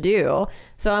have to do.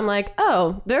 So I'm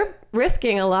they're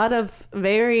risking a lot of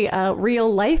very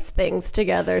real life things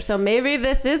together. So maybe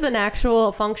this is an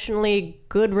actual functionally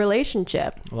good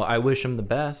relationship. Well, I wish them the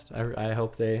best. I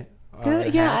hope they are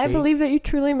happy. I believe that you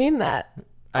truly mean that.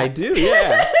 I do,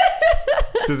 yeah.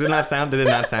 Did it not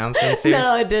sound sincere?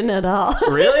 No, it didn't at all.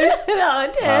 Really? No,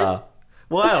 it did.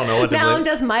 Well, I don't know what to believe. Now I'm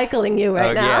just Michaeling you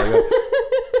right now. Yeah.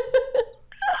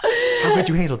 How could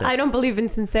you handle that? I don't believe in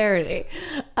sincerity.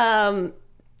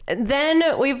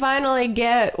 Then we finally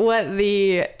get what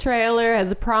the trailer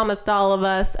has promised all of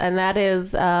us, and that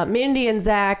is Mindy and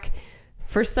Zach,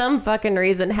 for some fucking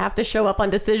reason, have to show up on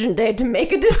decision day to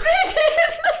make a decision.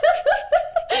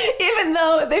 Even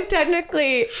though they've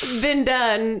technically been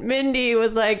done. Mindy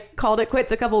was called it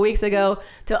quits a couple weeks ago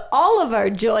to all of our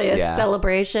joyous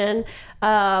celebration.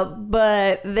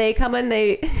 But they come and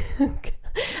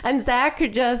and Zach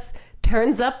just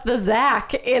turns up the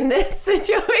Zach in this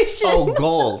situation. Oh,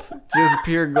 gold. Just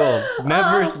pure gold.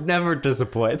 Never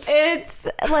disappoints. It's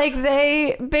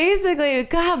they basically,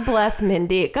 God bless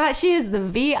Mindy. God, she is the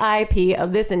VIP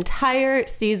of this entire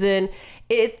season.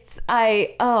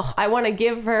 I want to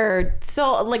give her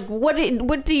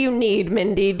what do you need,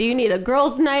 Mindy? Do you need a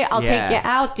girls' night? I'll take you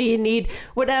out. Do you need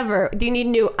whatever? Do you need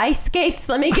new ice skates?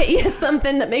 Let me get you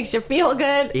something that makes you feel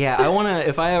good. Yeah, I want to,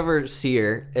 if I ever see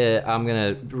her, I'm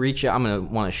going to reach out. I'm going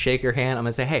to want to shake her hand. I'm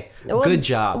going to say, hey, good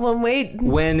job. Well, wait.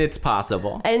 When it's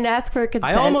possible. And ask for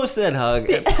consent. I almost said hug.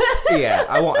 Yeah,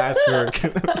 I won't ask her.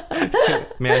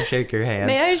 May I shake your hand?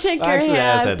 May I shake your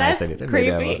hand? That's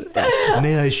creepy.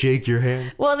 May I shake your hand?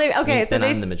 Well, I'm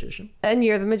the magician. And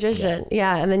you're the magician.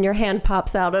 Yeah, and then your hand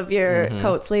pops out of your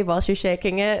coat sleeve while she's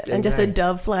shaking it, and just a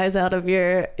dove flies out of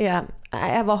your,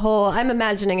 I'm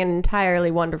imagining an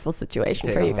entirely wonderful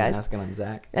situation for you guys. I'm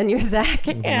Zach. And you're Zach,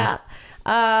 yeah.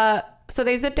 So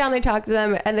they sit down, they talk to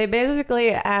them, and they basically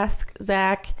ask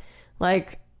Zach,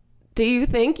 do you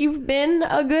think you've been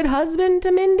a good husband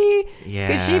to Mindy? Yeah.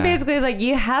 Because she basically is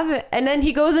you haven't. And then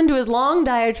he goes into his long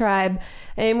diatribe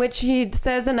in which he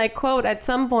says, and I quote, at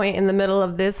some point in the middle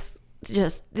of this,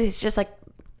 it's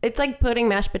like putting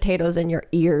mashed potatoes in your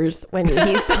ears when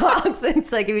he talks.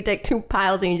 It's like if you take two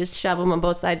piles and you just shove them on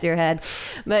both sides of your head.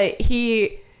 But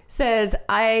he says,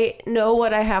 I know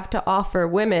what I have to offer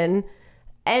women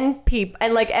and people.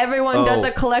 And everyone does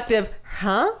a collective,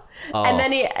 huh? And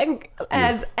then he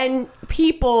adds, and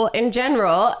people in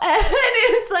general. And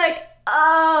it's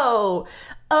oh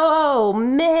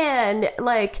man,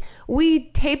 like we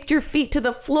taped your feet to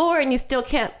the floor and you still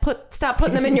can't stop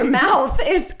putting them in your mouth.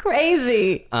 It's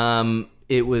crazy.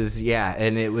 It was,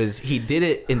 and it was, he did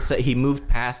it he moved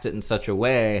past it in such a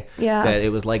way that it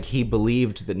was like he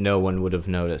believed that no one would have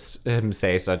noticed him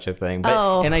say such a thing.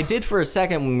 But, and I did for a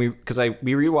second we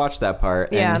rewatched that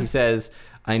part, and he says,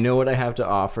 I know what I have to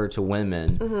offer to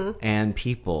women and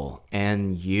people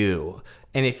and you.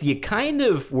 And if you kind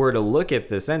of were to look at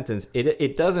the sentence,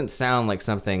 it doesn't sound like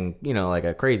something, like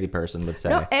a crazy person would say.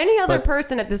 No, any other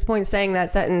person at this point saying that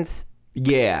sentence,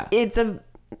 it's a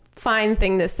fine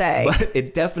thing to say. But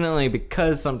it definitely,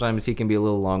 because sometimes he can be a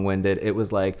little long-winded, it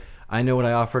was like, I know what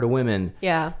I offer to women.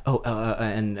 Yeah.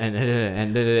 And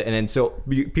so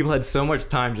people had so much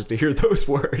time just to hear those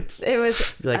words. It was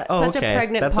such a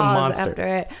pregnant pause after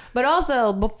it. But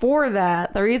also, before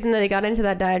that, the reason that he got into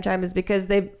that diatribe is because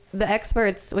the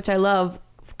experts, which I love,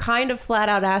 kind of flat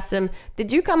out asked him,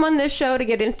 did you come on this show to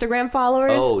get Instagram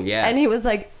followers? Oh, yeah. And he was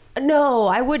like, no,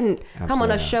 I wouldn't come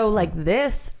on a show like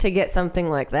this to get something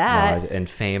like that. And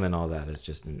fame and all that is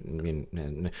just,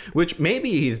 which maybe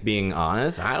he's being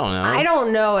honest. I don't know. I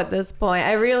don't know at this point.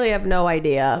 I really have no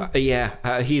idea.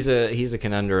 He's a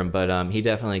conundrum, but he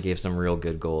definitely gave some real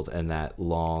good gold in that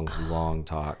long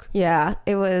talk. Yeah,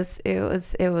 it was very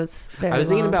I was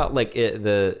thinking about like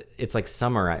it's like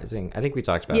summarizing. I think we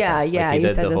talked about this. Yeah, you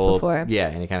said this before. Yeah,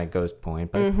 and he kind of goes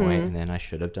point by point, and then I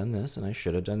should have done this and I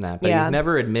should have done that. But he's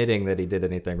never admitting that he did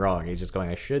anything wrong. He's just going,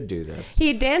 I should do this.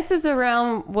 He dances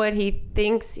around what he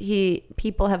thinks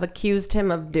people have accused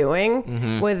him of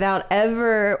doing without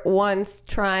ever once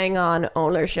trying on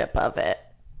ownership of it.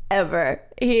 Ever.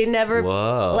 He never,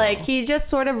 he just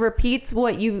sort of repeats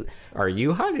what you... Are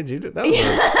you? How did you do that?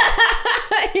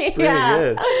 Pretty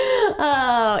good.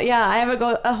 Oh, yeah. I have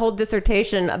a whole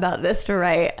dissertation about this to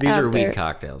write. These are weed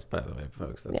cocktails, by the way,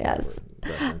 folks. That's yes.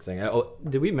 what we're referencing.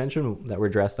 Did we mention that we're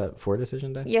dressed up for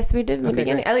Decision Day? Yes, we did in the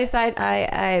beginning. Great. At least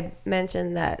I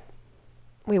mentioned that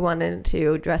we wanted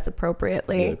to dress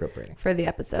appropriately for the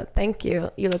episode. Thank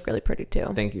you. You look really pretty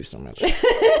too. Thank you so much.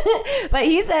 But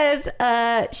he says,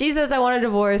 she says, I want a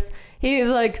divorce. He's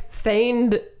like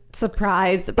feigned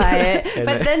surprised by it.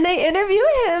 But then they interview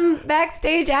him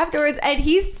backstage afterwards, and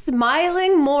he's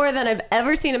smiling more than I've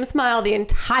ever seen him smile the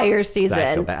entire season.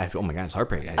 I feel bad. Oh my God, it's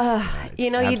heartbreaking.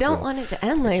 You don't want it to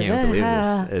end like that. I can't believe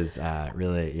this is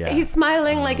really, He's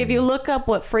smiling like if you look up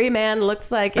what free man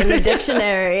looks like in the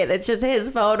dictionary, it's just his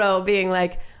photo being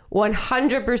like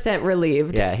 100%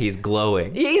 relieved. Yeah, he's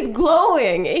glowing. He's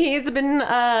glowing. He's been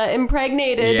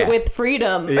impregnated with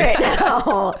freedom right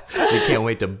now. We can't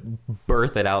wait to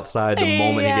birth it outside the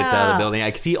moment he gets out of the building.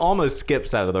 Because he almost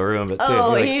skips out of the room.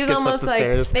 He's almost like,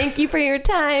 stairs. Thank you for your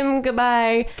time.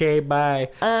 Goodbye. Okay, bye.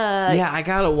 I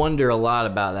gotta wonder a lot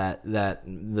about that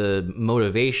the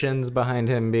motivations behind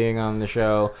him being on the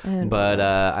show. But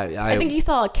I think he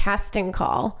saw a casting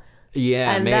call.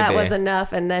 Yeah, and maybe. That was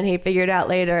enough. And then he figured out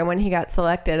later, and when he got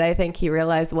selected, I think he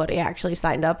realized what he actually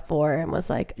signed up for and was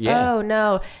like, oh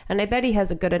no. And I bet he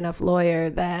has a good enough lawyer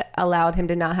that allowed him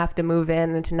to not have to move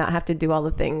in and to not have to do all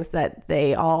the things that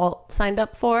they all signed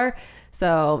up for.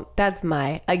 So that's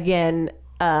my, again,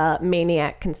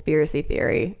 maniac conspiracy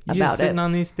theory about it. You're sitting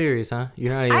on these theories, huh?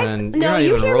 You're not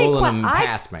even rolling them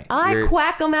past me. I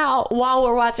quack them out while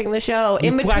we're watching the show.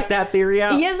 You quacked that theory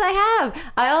out? Yes, I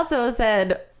have. I also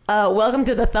said... welcome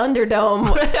to the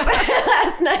Thunderdome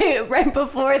last night, right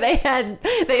before they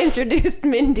introduced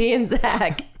Mindy and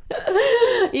Zach.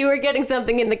 You were getting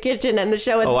something in the kitchen and the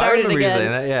show had started again. I remember you saying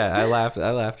that. Yeah, I laughed.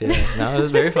 Yeah, no, it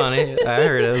was very funny. I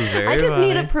heard it was very funny. I just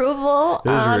need approval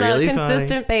on a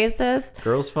consistent basis.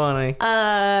 Girl's funny.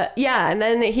 And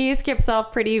then he skips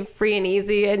off pretty free and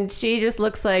easy, and she just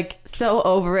looks like so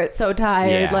over it, so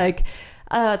tired, like.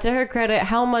 To her credit,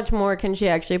 how much more can she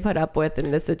actually put up with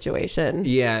in this situation?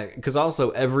 Yeah, because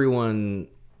also everyone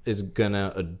is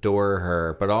gonna adore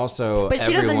her, but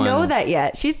she doesn't know that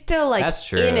yet. She's still like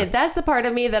in it. That's the part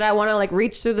of me that I want to like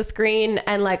reach through the screen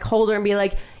and like hold her and be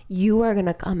like, you are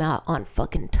gonna come out on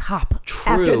fucking top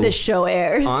after this show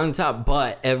airs. On top,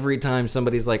 but every time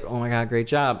somebody's like, "Oh my God, great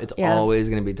job!" It's always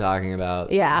gonna be talking about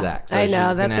Zach. So I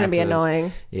know that's gonna be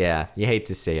annoying. Yeah, you hate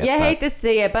to see it. You hate to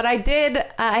see it, but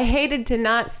I hated to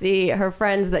not see her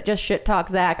friends that just shit talk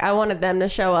Zach. I wanted them to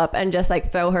show up and just like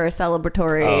throw her a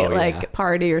celebratory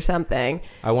party or something.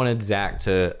 I wanted Zach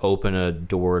to open a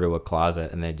door to a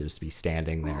closet and they'd just be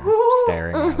standing there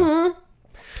staring at him.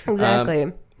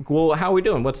 Exactly. Well, how are we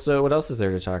doing? What else is there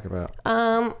to talk about?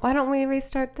 Why don't we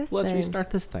restart this Let's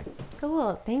restart this thing.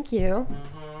 Cool. Thank you.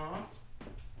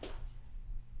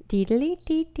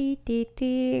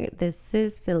 This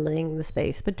is filling the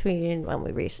space between when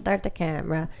we restart the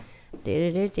camera.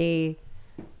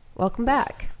 Welcome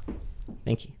back.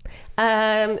 Thank you.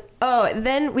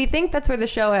 Then we think that's where the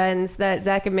show ends, that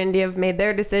Zach and Mindy have made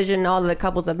their decision. All the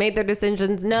couples have made their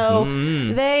decisions. No,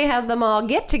 they have them all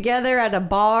get together at a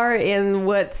bar in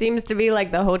what seems to be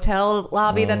like the hotel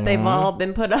lobby that they've all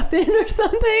been put up in or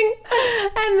something.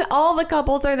 And all the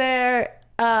couples are there,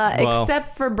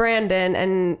 except for Brandon.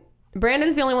 And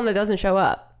Brandon's the only one that doesn't show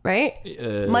up. Right?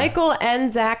 Michael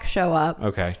and Zach show up.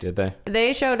 Okay, did they?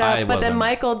 They showed up, but then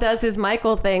Michael does his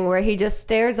Michael thing where he just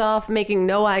stares off, making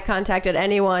no eye contact at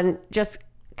anyone, just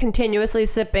continuously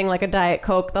sipping like a Diet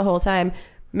Coke the whole time,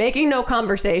 making no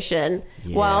conversation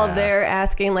while they're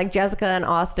asking like Jessica and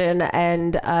Austin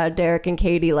and Derek and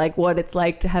Katie like what it's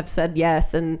like to have said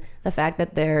yes, and the fact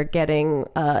that they're getting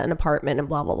an apartment and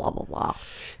blah blah blah blah blah.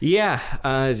 Yeah,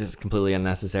 it's just completely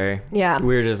unnecessary. Yeah,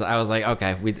 I was like,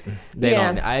 okay,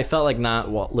 don't. I felt like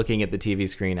not looking at the TV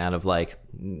screen out of like,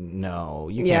 no,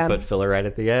 you can't put filler right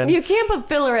at the end. You can't put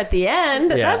filler at the end.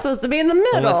 That's supposed to be in the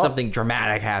middle. Unless something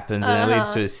dramatic happens and it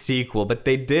leads to a sequel. But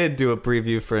they did do a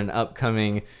preview for an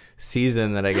upcoming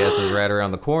season that I guess is right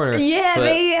around the corner. Yeah,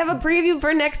 they have a preview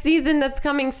for next season that's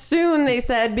coming soon, they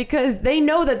said, because they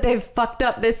know that they've fucked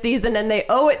up this season and they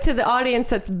owe it to the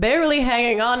audience that's barely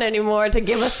hanging on anymore to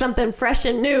give us something fresh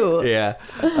and new. Yeah.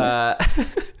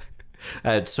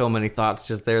 I had so many thoughts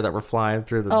just there that were flying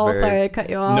through. Sorry, I cut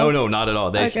you off. No, not at all.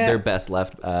 They're best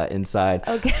left inside.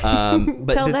 Okay.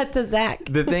 But Tell that to Zach.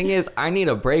 The thing is, I need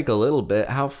a break a little bit.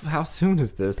 How soon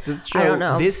is this? This show, I don't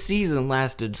know. This season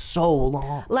lasted so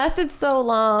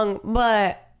long.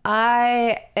 But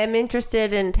I am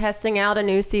interested in testing out a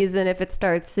new season if it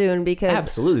starts soon because...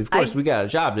 Absolutely. Of course, we got a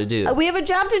job to do. We have a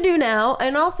job to do now.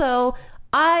 And also,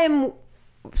 I'm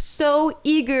so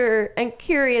eager and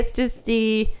curious to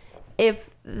see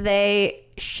if they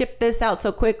ship this out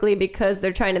so quickly because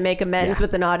they're trying to make amends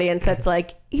with an audience that's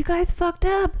like, you guys fucked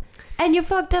up. And you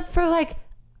fucked up for like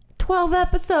 12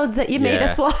 episodes that you made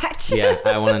us watch. Yeah,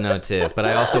 I want to know too. But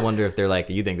I also wonder if they're like,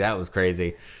 you think that was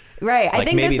crazy. Right. Like I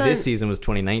think maybe this season was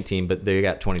 2019, but they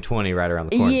got 2020 right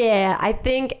around the corner. Yeah, I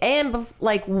think, and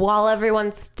like while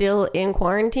everyone's still in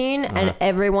quarantine and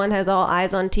everyone has all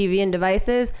eyes on TV and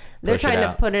devices, they're trying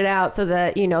to put it out so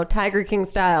that, you know, Tiger King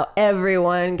style,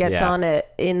 everyone gets on it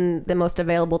in the most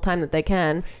available time that they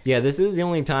can. Yeah, this is the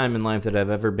only time in life that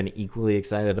I've ever been equally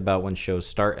excited about when shows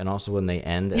start and also when they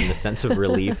end, and the sense of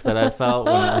relief that I felt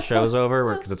when the show's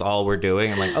over, because it's all we're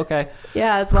doing. I'm like, okay.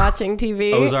 Yeah, it's watching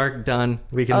TV. Ozark done.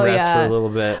 We can rest for a little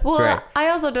bit. Well, great. I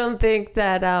also don't think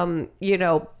that, you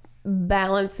know,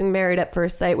 balancing Married at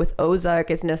First Sight with Ozark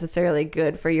is necessarily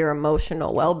good for your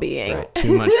emotional well-being. Right.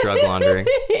 Too much drug laundering.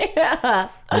 Yeah.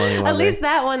 At least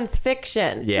that one's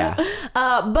fiction. Yeah.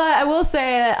 But I will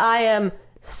say that I am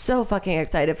so fucking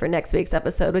excited for next week's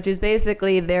episode, which is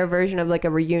basically their version of like a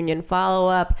reunion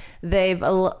follow-up. They've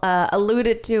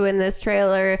alluded to in this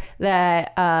trailer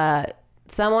that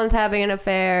someone's having an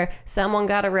affair, someone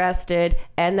got arrested,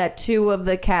 and that two of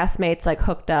the castmates like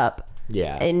hooked up.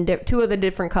 Yeah. And two of the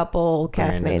different couple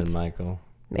castmates. Brandon and Michael.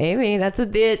 Maybe. That's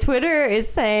what the Twitter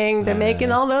is saying. They're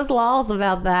making all those lols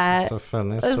about that. So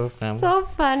funny. So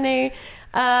funny.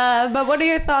 But what are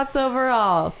your thoughts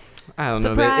overall? I don't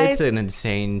know. It's an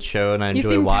insane show, and I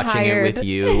enjoy watching it with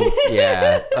you.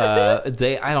 Yeah.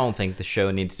 I don't think the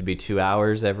show needs to be 2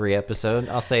 hours every episode.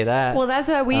 I'll say that. Well, that's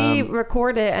why we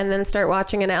record it and then start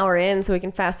watching an hour in, so we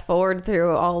can fast forward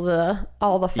through all the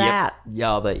fat.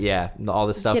 Yep. Yeah, all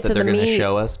the stuff that they're going to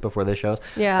show us before they show us.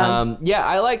 Yeah. Yeah,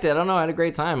 I liked it. I don't know. I had a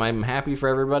great time. I'm happy for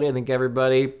everybody. I think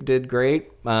everybody did great.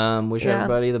 Wish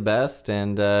everybody the best,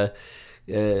 and.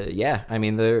 Yeah, I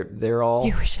mean they're all.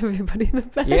 You wish everybody the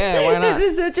best. Yeah, why not?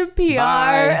 This is such a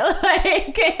PR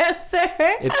like answer.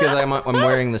 It's because I'm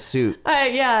wearing the suit.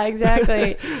 Yeah,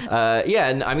 exactly. Yeah,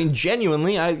 and I mean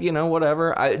genuinely,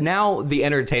 whatever. Now the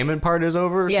entertainment part is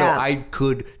over, so I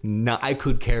could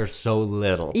care so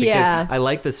little because I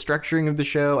like the structuring of the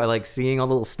show. I like seeing all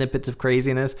the little snippets of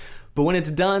craziness, but when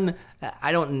it's done,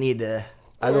 I don't need to.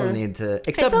 Except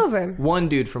it's over. One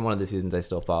dude from one of the seasons I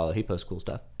still follow. He posts cool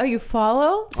stuff. Oh, you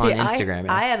follow? On Instagram.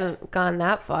 I haven't gone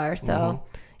that far, so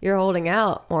you're holding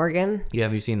out, Morgan. Yeah,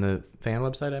 have you seen the fan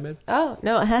website I made? Oh,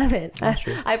 no, I haven't.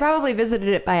 I probably visited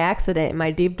it by accident in my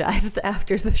deep dives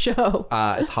after the show.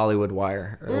 It's Hollywood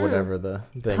Wire or whatever the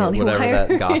thing, whatever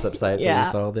that gossip site that you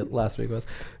saw last week was.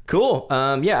 Cool.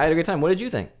 Yeah, I had a good time. What did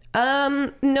you think?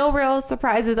 No real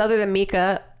surprises other than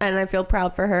Mika, and I feel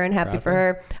proud for her and happy for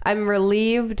her. I'm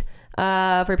relieved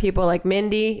for people like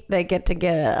Mindy. They get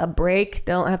a break,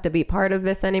 don't have to be part of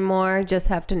this anymore, just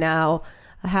have to now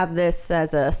have this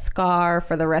as a scar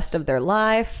for the rest of their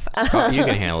life. You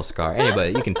can handle scar.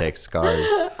 Anybody, you can take scars.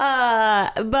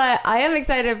 But I am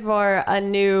excited for a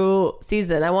new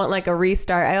season. I want like a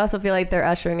restart. I also feel like they're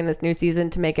ushering in this new season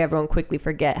to make everyone quickly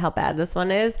forget how bad this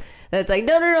one is. That it's like,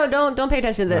 no, don't pay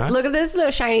attention to this. Look at this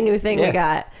little shiny new thing we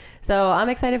got. So I'm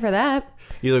excited for that.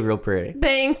 You look real pretty.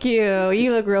 Thank you.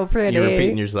 You look real pretty. You're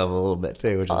repeating yourself a little bit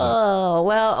too, which is nice.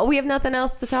 Well, we have nothing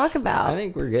else to talk about. I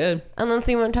think we're good. Unless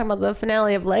you want to talk about the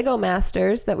finale of Lego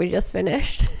Masters that we just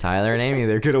finished. Tyler and Amy,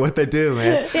 they're good at what they do,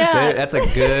 man. Yeah.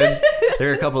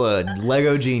 They're a couple of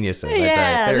Lego geniuses.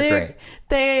 They're great.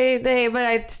 But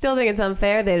I still think it's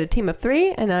unfair. They had a team of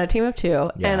 3 and not a team of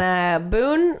 2. Yeah. And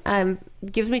Boone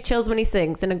gives me chills when he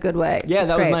sings in a good way. Yeah,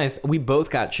 that was nice. We both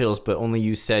got chills, but only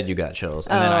you said you got chills.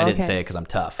 And then I didn't say it because I'm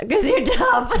tough. Because you're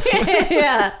tough.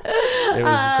 Yeah. It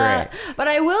was great. But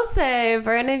I will say,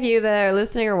 for any of you that are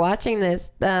listening or watching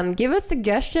this, give us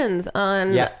suggestions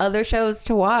on other shows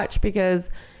to watch,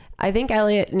 because I think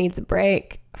Elliot needs a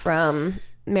break from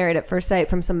Married at First Sight,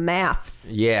 from some maths.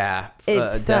 Yeah,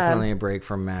 it's definitely a break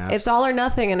from maths. It's all or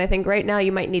nothing, and I think right now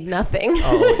you might need nothing.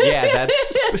 Oh yeah,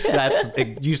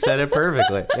 that's you said it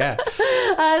perfectly. Yeah.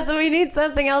 So we need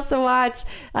something else to watch.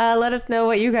 Let us know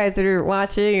what you guys are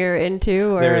watching or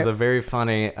into. There is a very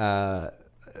funny.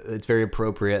 It's very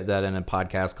appropriate that in a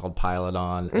podcast called Pile It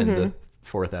On, in the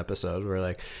 4th episode, we're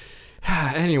like,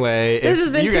 anyway, if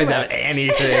you guys have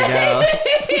anything else.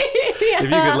 If you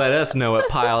could let us know it,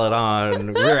 Pile It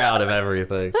On. We're out of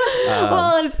everything.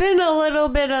 Well, it's been a little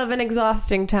bit of an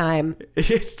exhausting time.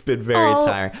 It's been very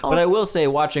tiring. But I will say,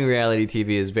 watching reality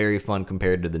TV is very fun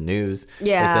compared to the news.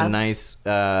 Yeah. It's a nice,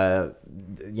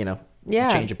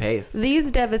 change of pace. These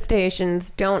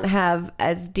devastations don't have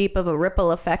as deep of a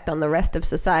ripple effect on the rest of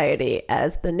society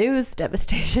as the news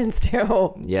devastations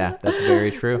do. Yeah, that's very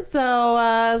true.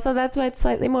 So that's why it's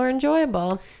slightly more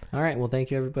enjoyable. All right. Well,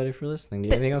 thank you everybody for listening. Do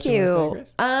you have anything else you want to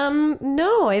say, Grace?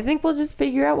 No, I think we'll just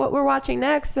figure out what we're watching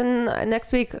next, and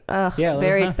next week.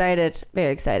 Very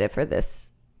excited for this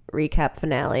recap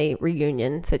finale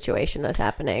reunion situation that's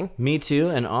happening. Me too.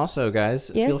 And also, guys,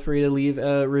 feel free to leave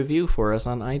a review for us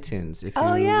on iTunes if you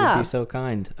would be so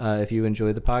kind, if you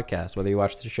enjoy the podcast, whether you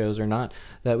watch the shows or not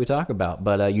that we talk about.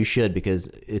 But you should, because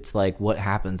it's like, what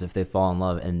happens if they fall in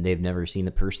love and they've never seen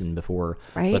the person before,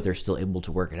 but they're still able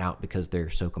to work it out because they're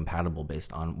so compatible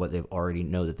based on what they've already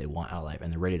know that they want out of life,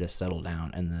 and they're ready to settle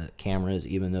down. And the cameras,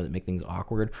 even though they make things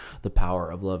awkward, the power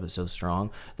of love is so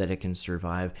strong that it can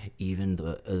survive even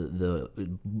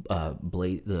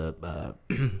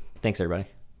thanks everybody.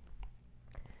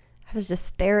 I was just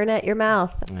staring at your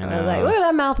mouth. I was like, look at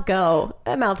that mouth go.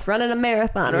 That mouth's running a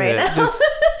marathon right now.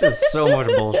 Just so much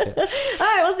bullshit. All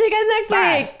right, we'll see you guys next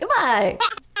week. Goodbye.